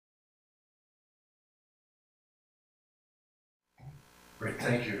Great,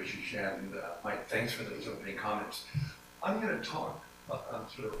 thank you, Ashish, and Mike, thanks for those opening comments. I'm going to talk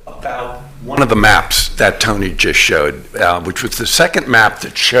sort of about one of the maps that Tony just showed, which was the second map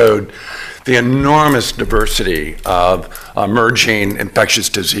that showed the enormous diversity of emerging infectious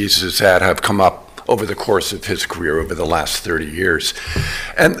diseases that have come up over the course of his career over the last 30 years.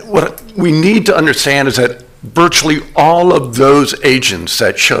 And what we need to understand is that virtually all of those agents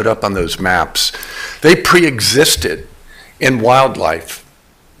that showed up on those maps, they pre-existed in wildlife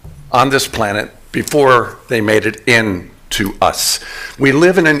on this planet before they made it into us. We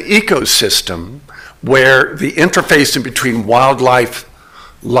live in an ecosystem where the interface in between wildlife,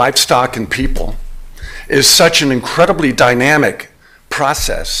 livestock, and people is such an incredibly dynamic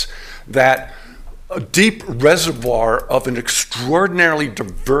process that a deep reservoir of an extraordinarily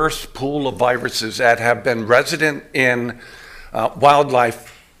diverse pool of viruses that have been resident in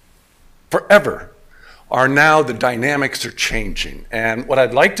wildlife forever are now, the dynamics are changing. And what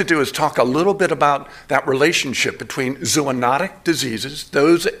I'd like to do is talk a little bit about that relationship between zoonotic diseases,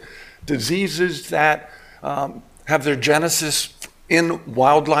 those diseases that have their genesis in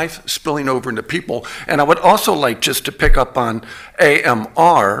wildlife spilling over into people. And I would also like just to pick up on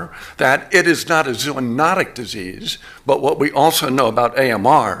AMR, that it is not a zoonotic disease, but what we also know about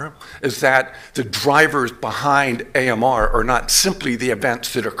AMR is that the drivers behind AMR are not simply the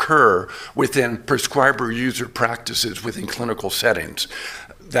events that occur within prescriber-user practices within clinical settings.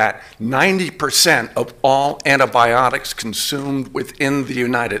 That 90% of all antibiotics consumed within the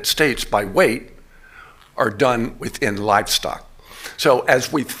United States by weight are done within livestock. So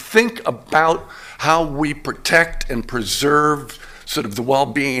as we think about how we protect and preserve sort of the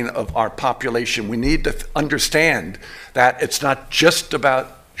well-being of our population, we need to understand that it's not just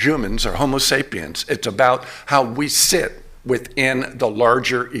about humans or Homo sapiens, it's about how we sit within the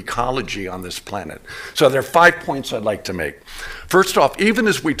larger ecology on this planet. So there are 5 points I'd like to make. First off, even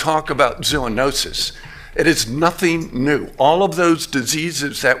as we talk about zoonosis, it is nothing new. All of those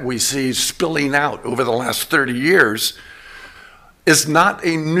diseases that we see spilling out over the last 30 years is not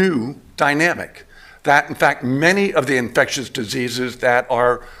a new dynamic. That, in fact, many of the infectious diseases that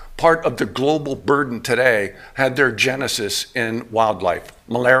are part of the global burden today had their genesis in wildlife.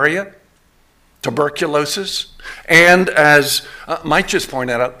 Malaria, tuberculosis, and as Mike just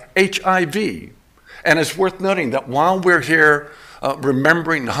pointed out, HIV. And it's worth noting that while we're here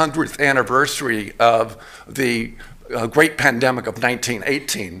remembering the 100th anniversary of the great pandemic of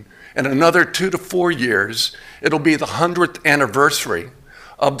 1918, in another 2 to 4 years, it'll be the 100th anniversary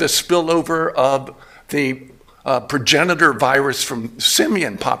of the spillover of the progenitor virus from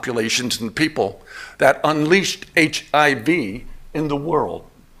simian populations and people that unleashed HIV in the world.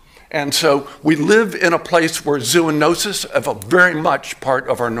 And so we live in a place where zoonosis is a very much part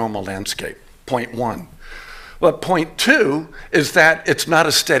of our normal landscape, point one. But point two is that it's not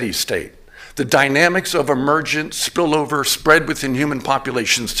a steady state. The dynamics of emergent spillover spread within human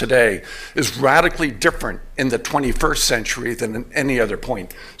populations today is radically different in the 21st century than at any other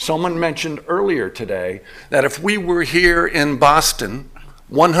point. Someone mentioned earlier today that if we were here in Boston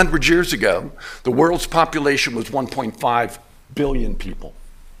 100 years ago, the world's population was 1.5 billion people.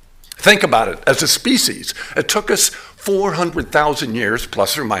 Think about it, as a species, it took us 400,000 years,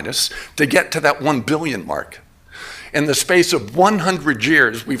 plus or minus, to get to that 1 billion mark. In the space of 100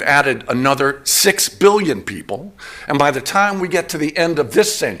 years, we've added another 6 billion people, and by the time we get to the end of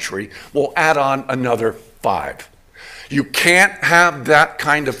this century, we'll add on another 5. You can't have that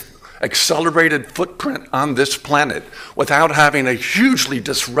kind of accelerated footprint on this planet without having a hugely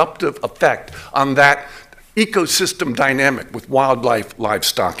disruptive effect on that ecosystem dynamic with wildlife,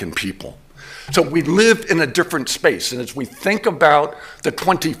 livestock, and people. So we live in a different space, and as we think about the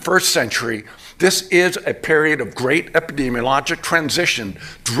 21st century, this is a period of great epidemiologic transition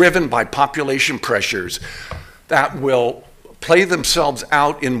driven by population pressures that will play themselves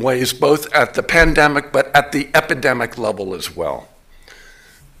out in ways both at the pandemic but at the epidemic level as well.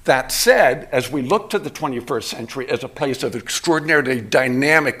 That said, as we look to the 21st century as a place of extraordinarily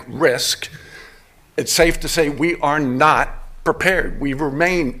dynamic risk, it's safe to say we are not prepared. We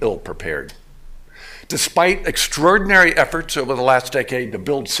remain ill-prepared. Despite extraordinary efforts over the last decade to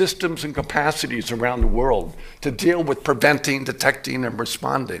build systems and capacities around the world to deal with preventing, detecting, and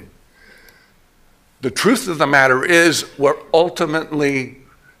responding, the truth of the matter is we're ultimately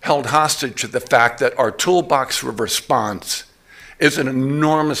held hostage to the fact that our toolbox of response is an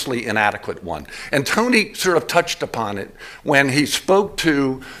enormously inadequate one. And Tony sort of touched upon it when he spoke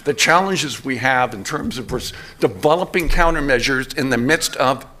to the challenges we have in terms of developing countermeasures in the midst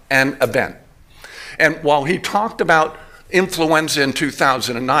of an event. And while he talked about influenza in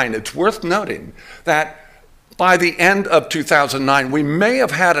 2009, it's worth noting that by the end of 2009, we may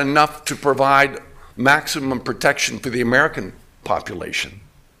have had enough to provide maximum protection for the American population.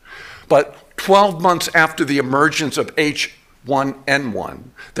 But 12 months after the emergence of H1N1,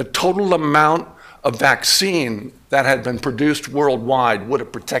 the total amount of vaccine that had been produced worldwide would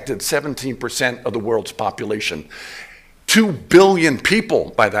have protected 17% of the world's population. 2 billion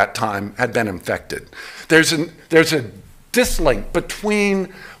people by that time had been infected. There's a dislink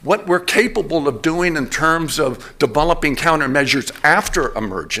between what we're capable of doing in terms of developing countermeasures after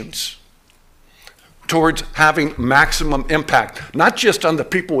emergence towards having maximum impact, not just on the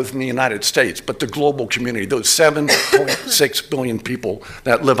people within the United States, but the global community, those 7.6 billion people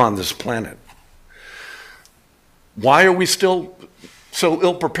that live on this planet. Why are we still so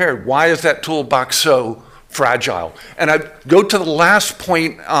ill-prepared? Why is that toolbox so fragile? And I go to the last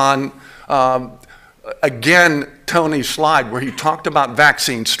point on, again, Tony's slide, where he talked about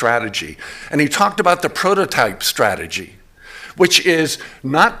vaccine strategy. And he talked about the prototype strategy, which is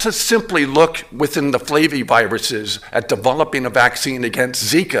not to simply look within the flaviviruses at developing a vaccine against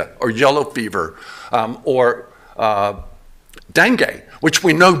Zika or yellow fever or dengue, which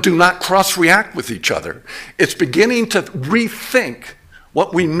we know do not cross-react with each other. It's beginning to rethink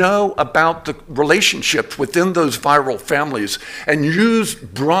what we know about the relationships within those viral families and use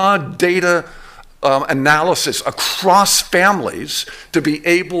broad data analysis across families to be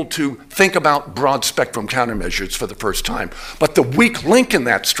able to think about broad spectrum countermeasures for the first time. But the weak link in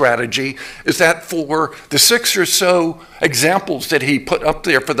that strategy is that for the 6 or so examples that he put up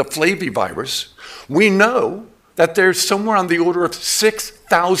there for the flavivirus, we know that there's somewhere on the order of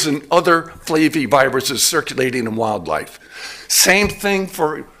 6,000 other flaviviruses circulating in wildlife. Same thing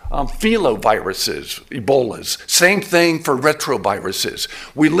for filoviruses, Ebolas. Same thing for retroviruses.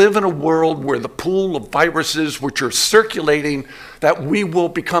 We live in a world where the pool of viruses which are circulating that we will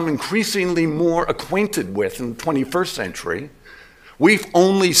become increasingly more acquainted with in the 21st century, we've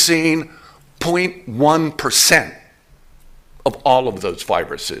only seen 0.1% of all of those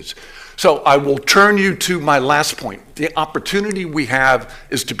viruses. So I will turn you to my last point. The opportunity we have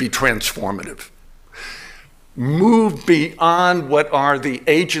is to be transformative. Move beyond what are the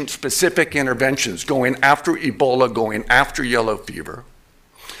agent-specific interventions, going after Ebola, going after yellow fever,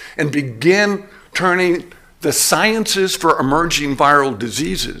 and begin turning the sciences for emerging viral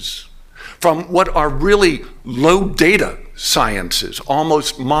diseases from what are really low data sciences,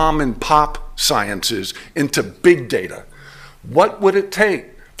 almost mom and pop sciences, into big data. What would it take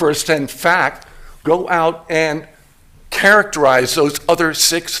for us to, in fact, go out and characterize those other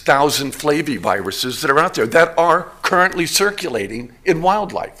 6,000 flaviviruses that are out there that are currently circulating in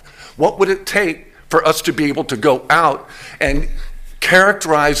wildlife? What would it take for us to be able to go out and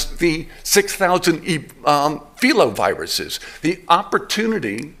characterize the 6,000 filoviruses? The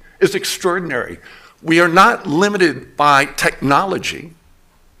opportunity is extraordinary. We are not limited by technology.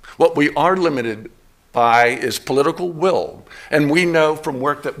 What we are limited by is political will. And we know from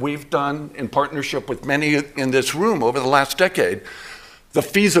work that we've done in partnership with many in this room over the last decade, the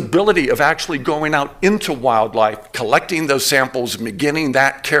feasibility of actually going out into wildlife, collecting those samples, and beginning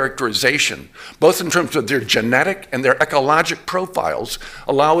that characterization, both in terms of their genetic and their ecologic profiles,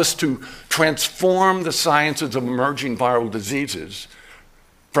 allow us to transform the sciences of emerging viral diseases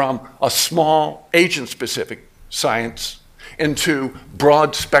from a small agent-specific science into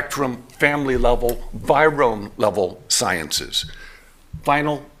broad spectrum, family level, virome level sciences.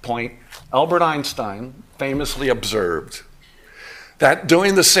 Final point, Albert Einstein famously observed that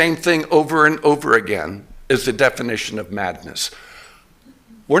doing the same thing over and over again is the definition of madness.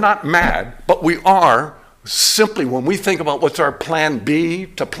 We're not mad, but we are simply, when we think about what's our plan B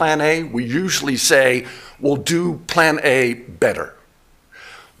to plan A, we usually say, we'll do plan A better.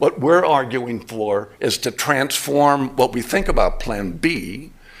 What we're arguing for is to transform what we think about Plan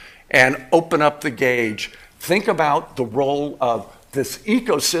B and open up the gauge. Think about the role of this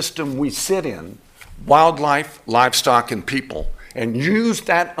ecosystem we sit in, wildlife, livestock, and people, and use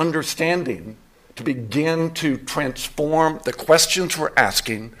that understanding to begin to transform the questions we're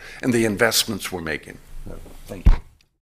asking and the investments we're making. Thank you.